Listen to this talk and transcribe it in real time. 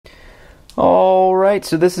All right,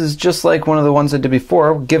 so this is just like one of the ones I did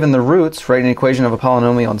before. Given the roots, write an equation of a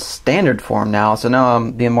polynomial in standard form now. So now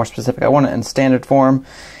I'm being more specific. I want it in standard form.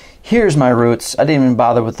 Here's my roots. I didn't even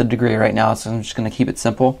bother with the degree right now, so I'm just going to keep it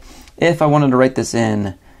simple. If I wanted to write this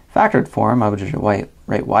in factored form, I would just write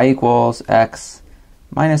y equals x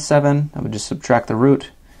minus 7. I would just subtract the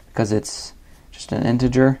root because it's just an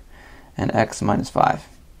integer, and x minus 5.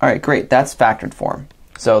 All right, great. That's factored form.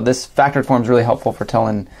 So this factored form is really helpful for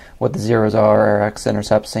telling what the zeros are, or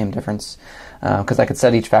x-intercept, same difference, because I could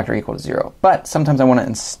set each factor equal to 0. But sometimes I want it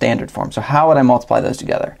in standard form. So how would I multiply those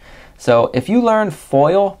together? So if you learn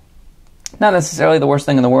FOIL, not necessarily the worst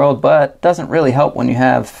thing in the world, but doesn't really help when you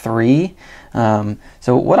have 3.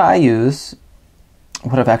 So what I use,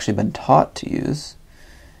 what I've actually been taught to use,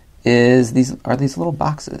 is these little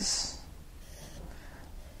boxes.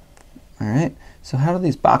 All right. So how do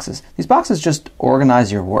these boxes just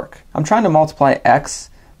organize your work? I'm trying to multiply x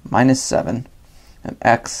minus 7 and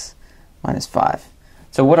x minus 5.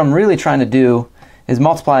 So what I'm really trying to do is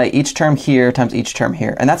multiply each term here times each term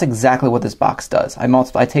here. And that's exactly what this box does.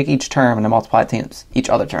 I take each term and I multiply it times each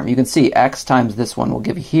other term. You can see x times this one will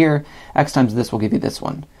give you here, x times this will give you this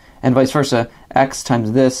one. And vice versa, x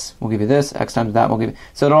times this will give you this, x times that will give you...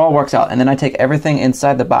 So it all works out. And then I take everything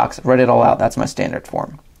inside the box, write it all out. That's my standard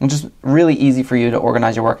form. It's just really easy for you to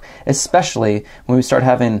organize your work, especially when we start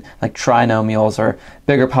having like trinomials or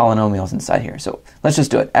bigger polynomials inside here. So let's just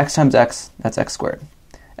do it. X times x, that's x squared.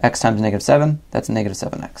 X times negative 7, that's negative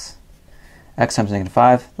 7x. X times negative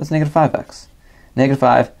 5, that's negative 5x. Negative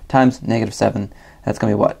 5 times negative 7, that's going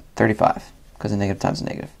to be what? 35, because a negative times a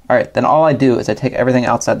negative. All right, then all I do is I take everything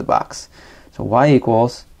outside the box. So y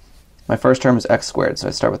equals, my first term is x squared, so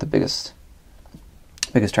I start with the biggest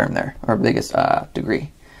term there, or biggest degree.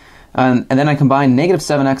 And then I combine negative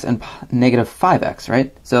 7x and negative 5x,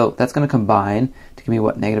 right? So that's going to combine to give me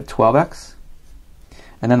what? Negative 12x.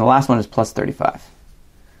 And then the last one is plus 35.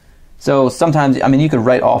 So sometimes, I mean, you could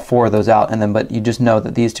write all 4 of those out, and then, but you just know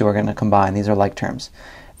that these two are going to combine. These are like terms.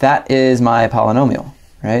 That is my polynomial,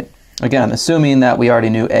 right? Again, assuming that we already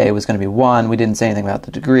knew a was going to be 1, we didn't say anything about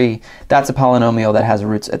the degree. That's a polynomial that has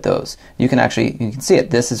roots at those. You can see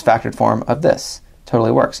it. This is factored form of this.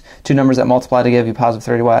 Totally works. Two numbers that multiply to give you positive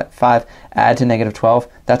 35, add to negative 12,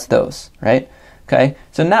 that's those, right? Okay,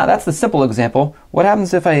 so now that's the simple example. What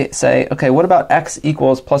happens if I say, okay, what about x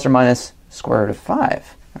equals plus or minus square root of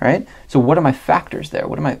 5? All right, so what are my factors there?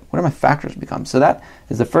 What do my factors become? So that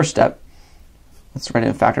is the first step. Let's write it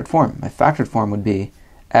in factored form. My factored form would be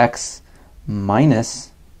x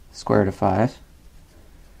minus square root of 5,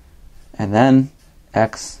 and then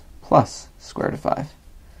x plus square root of 5.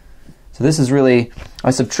 So this is really,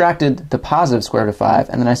 I subtracted the positive square root of 5,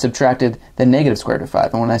 and then I subtracted the negative square root of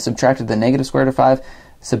 5. And when I subtracted the negative square root of 5,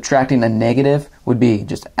 subtracting a negative would be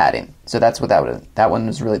just adding. So that's what that one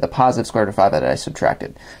is really the positive square root of 5 that I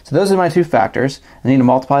subtracted. So those are my two factors. I need to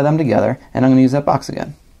multiply them together, and I'm going to use that box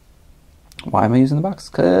again. Why am I using the box?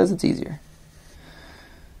 Because it's easier.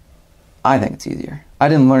 I think it's easier. I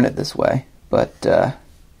didn't learn it this way, but,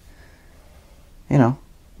 you know,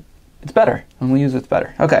 it's better. When we use it, it's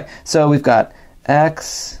better. Okay, so we've got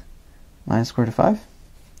x minus square root of 5,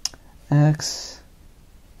 x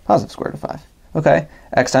positive square root of 5. Okay,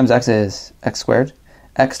 x times x is x squared.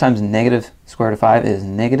 X times negative square root of 5 is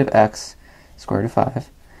negative x square root of 5.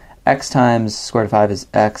 X times square root of 5 is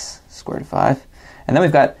x square root of 5. And then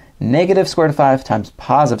we've got negative square root of 5 times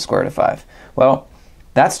positive square root of 5. Well,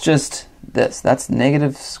 that's just this. That's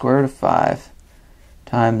negative square root of 5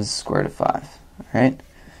 times square root of 5. All right?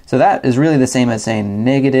 So that is really the same as saying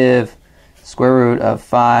negative square root of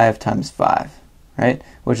 5 times 5, right?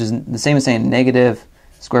 Which is the same as saying negative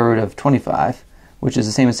square root of 25, which is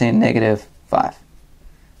the same as saying negative 5.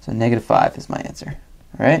 So negative 5 is my answer,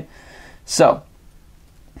 all right? So,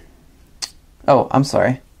 oh, I'm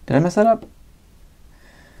sorry. Did I mess that up?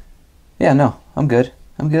 Yeah, no, I'm good.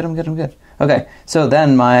 I'm good. Okay, so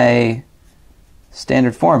then my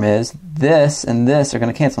standard form is this and this are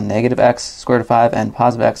going to cancel. Negative x square root of 5 and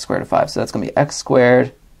positive x square root of 5. So that's going to be x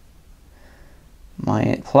squared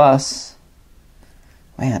plus,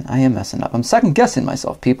 man, I am messing up. I'm second guessing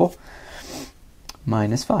myself, people.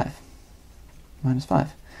 Minus 5.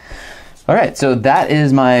 All right, so that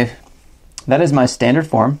is my standard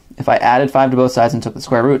form. If I added 5 to both sides and took the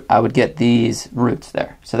square root, I would get these roots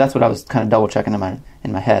there. So that's what I was kind of double checking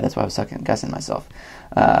in my head. That's why I was second guessing myself.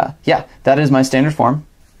 Yeah, that is my standard form,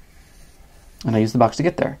 and I use the box to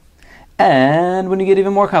get there. And when you get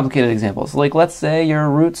even more complicated examples, like let's say your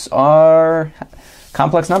roots are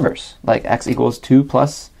complex numbers, like x equals 2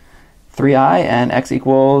 plus 3i and x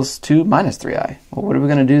equals 2 minus 3i. Well, what are we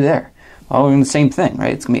going to do there? Well, we're doing the same thing,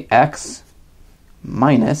 right? It's going to be x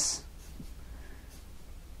minus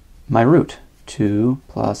my root, 2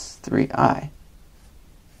 plus 3i.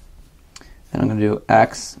 Then I'm going to do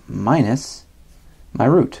x minus my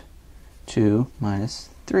root, 2 minus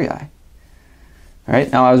 3i. All right,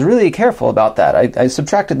 now I was really careful about that. I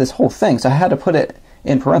subtracted this whole thing, so I had to put it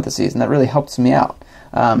in parentheses, and that really helps me out.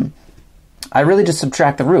 I really just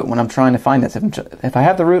subtract the root when I'm trying to find this. If I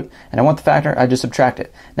have the root and I want the factor, I just subtract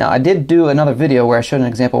it. Now, I did do another video where I showed an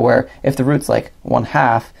example where if the root's like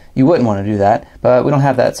 1/2, you wouldn't want to do that, but we don't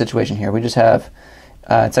have that situation here. We just have,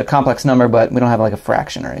 it's a complex number, but we don't have like a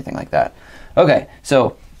fraction or anything like that. Okay,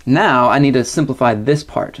 so now I need to simplify this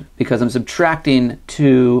part because I'm subtracting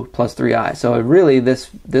 2 plus 3i. So really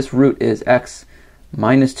this root is x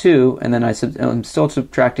minus 2, and then I'm still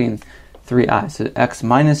subtracting 3i. So x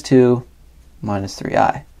minus 2 minus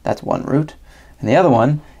 3i. That's one root. And the other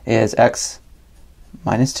one is x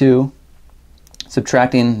minus 2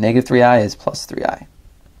 subtracting negative 3i is plus 3i.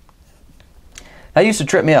 That used to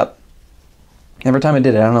trip me up. Every time I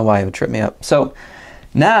did it, I don't know why it would trip me up. So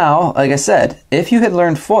now, like I said, if you had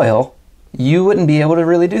learned FOIL, you wouldn't be able to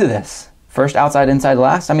really do this. First outside, inside,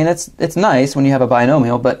 last. I mean, it's nice when you have a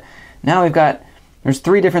binomial, but now there's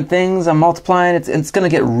 3 different things I'm multiplying. It's going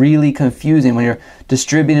to get really confusing when you're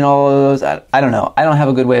distributing all of those. I don't know. I don't have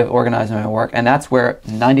a good way of organizing my work, and that's where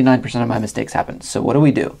 99% of my mistakes happen. So what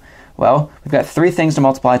do? Well, we've got 3 things to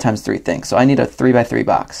multiply times 3 things. So I need a 3 by 3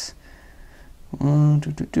 box. Let's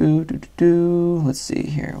see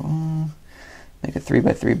here. Make a 3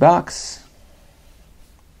 by 3 box.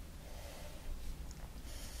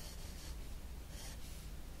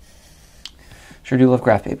 Sure do love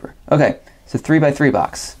graph paper. Okay, so 3 by 3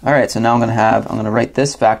 box. All right, so now I'm going to write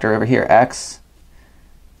this factor over here, x,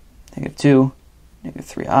 negative 2, negative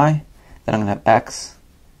 3i. Then I'm going to have x,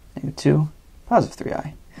 negative 2, positive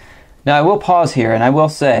 3i. Now I will pause here and I will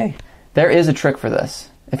say there is a trick for this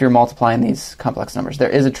if you're multiplying these complex numbers. There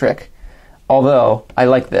is a trick. Although, I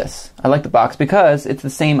like this. I like the box because it's the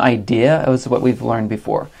same idea as what we've learned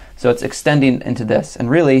before. So it's extending into this. And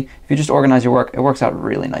really, if you just organize your work, it works out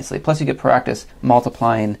really nicely. Plus you get practice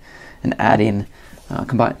multiplying and adding,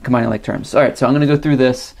 combining like terms. All right, so I'm going to go through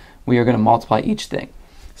this. We are going to multiply each thing.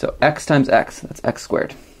 So x times x, that's x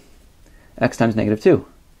squared. X times negative 2,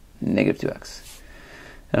 negative 2x.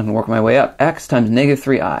 And I'm going to work my way up. X times negative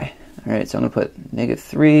 3i. All right, so I'm going to put negative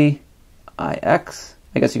 3ix.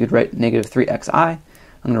 I guess you could write negative 3xi. I'm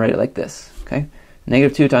going to write it like this, okay?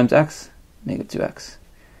 Negative 2 times x, negative 2x.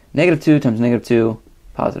 Negative 2 times negative 2,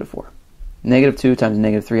 positive 4. Negative 2 times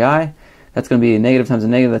negative 3i, that's going to be a negative times a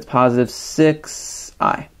negative, that's positive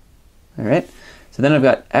 6i. All right? So then I've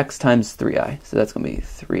got x times 3i, so that's going to be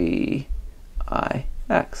 3ix. Then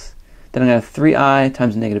I'm going to have 3i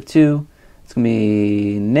times negative 2, it's going to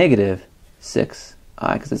be negative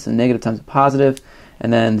 6i, because it's a negative times a positive,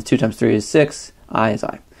 and then the 2 times 3 is 6, I is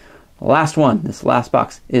I. The last one, this last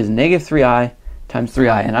box, is negative 3i times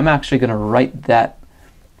 3i. And I'm actually going to write that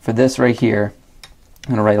for this right here. I'm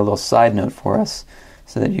going to write a little side note for us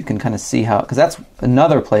so that you can kind of see how, because that's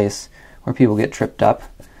another place where people get tripped up.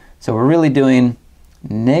 So we're really doing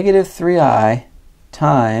negative 3i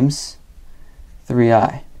times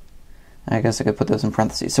 3i. I guess I could put those in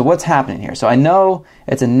parentheses. So what's happening here? So I know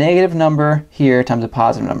it's a negative number here times a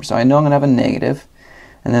positive number. So I know I'm going to have a negative.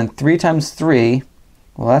 And then 3 times 3,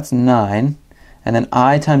 well, that's 9. And then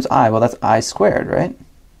I times I, well, that's I squared, right?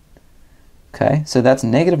 Okay, so that's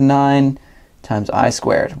negative 9 times I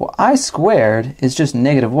squared. Well, I squared is just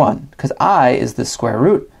negative 1, because I is the square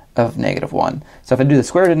root of negative 1. So if I do the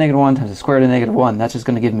square root of negative 1 times the square root of negative 1, that's just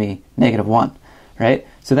going to give me negative 1, right?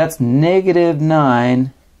 So that's negative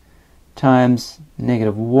 9 times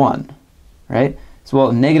negative 1, right? So,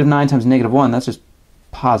 well, negative 9 times negative 1, that's just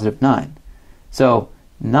positive 9. So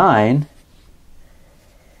 9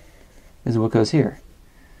 is what goes here,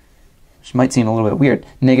 which might seem a little bit weird.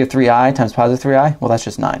 Negative 3i times positive 3i, well, that's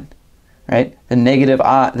just 9, right? The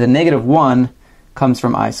negative 1 comes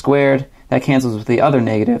from I squared. That cancels with the other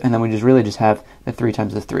negative, and then we really just have the 3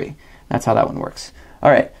 times the 3. That's how that one works.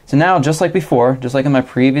 All right, so now, just like before, just like in my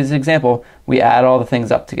previous example, we add all the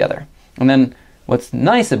things up together. And then what's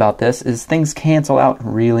nice about this is things cancel out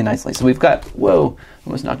really nicely. So we've got, whoa,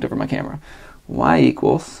 almost knocked over my camera. Y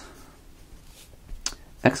equals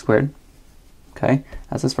x squared, okay,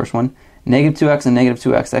 that's this first one. Negative 2x and negative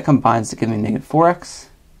 2x, that combines to give me negative 4x,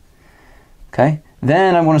 okay.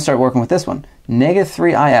 Then I want to start working with this one, negative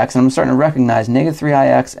 3ix, and I'm starting to recognize negative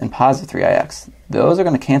 3ix and positive 3ix. Those are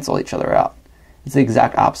going to cancel each other out. It's the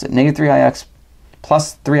exact opposite. Negative 3ix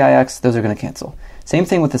plus 3ix, those are going to cancel. Same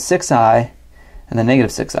thing with the 6i and the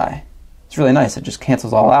negative 6i. It's really nice. It just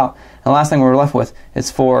cancels all out. And the last thing we're left with is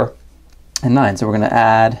 4 and 9. So we're going to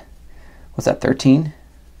add, what's that, 13?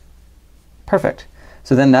 Perfect.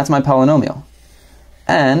 So then that's my polynomial.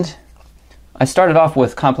 And I started off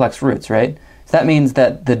with complex roots, right? So that means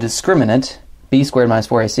that the discriminant, b squared minus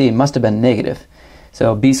 4ac, must have been negative.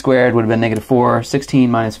 So b squared would have been negative 4, 16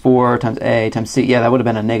 minus 4 times a times c. Yeah, that would have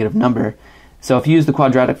been a negative number. So if you use the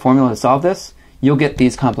quadratic formula to solve this, you'll get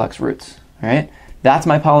these complex roots, right? That's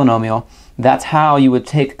my polynomial. That's how you would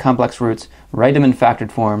take complex roots, write them in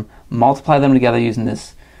factored form, multiply them together using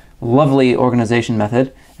this lovely organization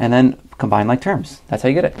method, and then combine like terms. That's how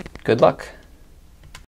you get it. Good luck.